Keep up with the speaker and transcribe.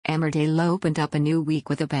Emmerdale opened up a new week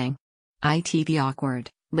with a bang. ITV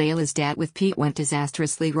awkward. Layla's date with Pete went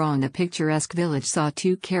disastrously wrong. The picturesque village saw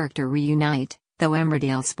two characters reunite, though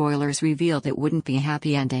Emmerdale spoilers revealed it wouldn't be a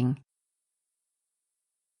happy ending.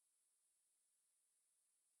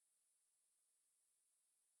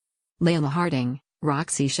 Layla Harding,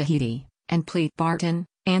 Roxy Shahidi, and Pete Barton,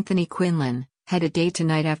 Anthony Quinlan, had a date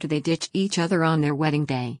tonight after they ditched each other on their wedding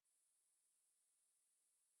day.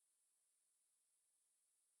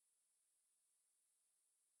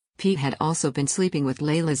 Pete had also been sleeping with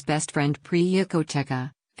Layla's best friend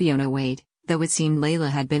pre-Yukoteka, Fiona Wade, though it seemed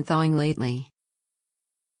Layla had been thawing lately.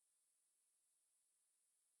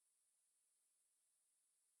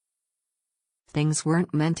 Things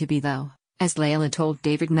weren't meant to be though, as Layla told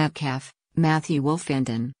David Metcalf, Matthew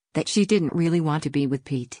Wolfenden, that she didn't really want to be with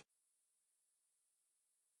Pete.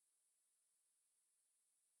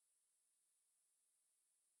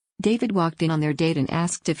 David walked in on their date and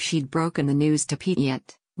asked if she'd broken the news to Pete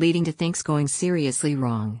yet, leading to things going seriously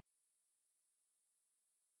wrong.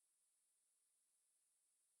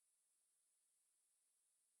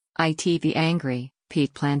 ITV angry,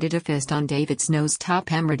 Pete planted a fist on David's nose. Top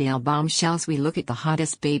Emmerdale bombshells. We look at the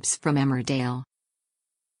hottest babes from Emmerdale.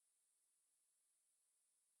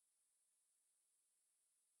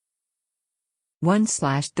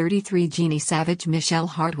 /33 Jeannie Savage, Michelle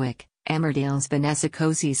Hardwick, Emmerdale's Vanessa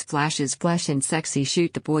Cozy's flashes flesh and sexy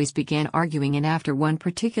shoot. The boys began arguing, and after one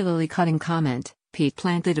particularly cutting comment, Pete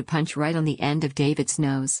planted a punch right on the end of David's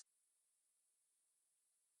nose.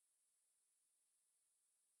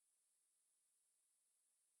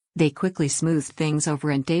 They quickly smoothed things over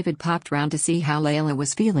and David popped round to see how Layla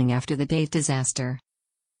was feeling after the date disaster.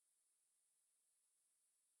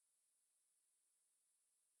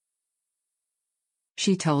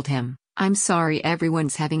 She told him, "I'm sorry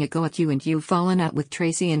everyone's having a go at you and you've fallen out with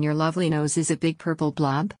Tracy and your lovely nose is a big purple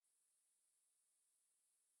blob."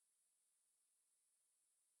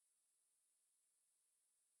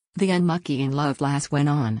 The unmucky in love lass went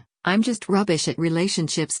on, "I'm just rubbish at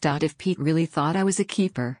relationships. If Pete really thought I was a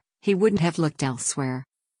keeper, he wouldn't have looked elsewhere."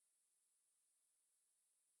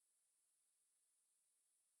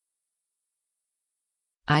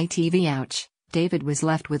 ITV ouch. David was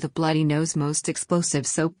left with a bloody nose. Most explosive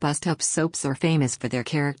soap bust-up soaps are famous for their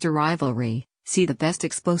character rivalry. See the best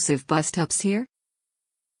explosive bust-ups here?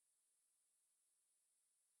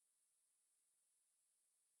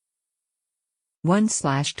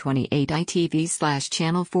 /28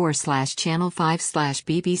 ITV/Channel 4/Channel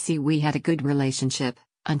 5/BBC. We had a good relationship,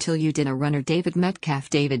 until you did a runner. David Metcalf.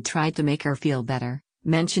 David tried to make her feel better,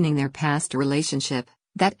 mentioning their past relationship.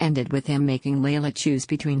 That ended with him making Layla choose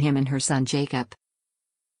between him and her son Jacob.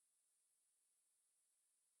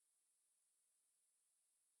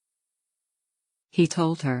 He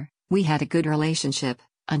told her, "We had a good relationship,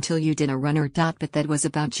 until you did a runner. But that was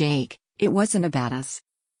about Jake, it wasn't about us."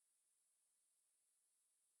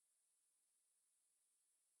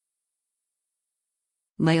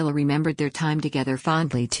 Layla remembered their time together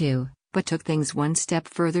fondly too, but took things one step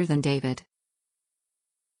further than David.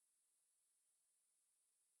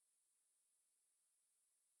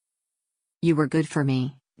 "You were good for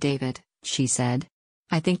me, David," she said.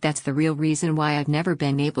 "I think that's the real reason why I've never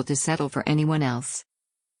been able to settle for anyone else."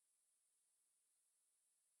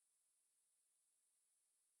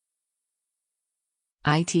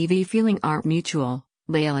 ITV feeling aren't mutual.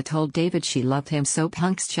 Layla told David she loved him. Soap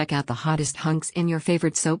hunks. Check out the hottest hunks in your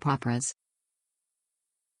favorite soap operas.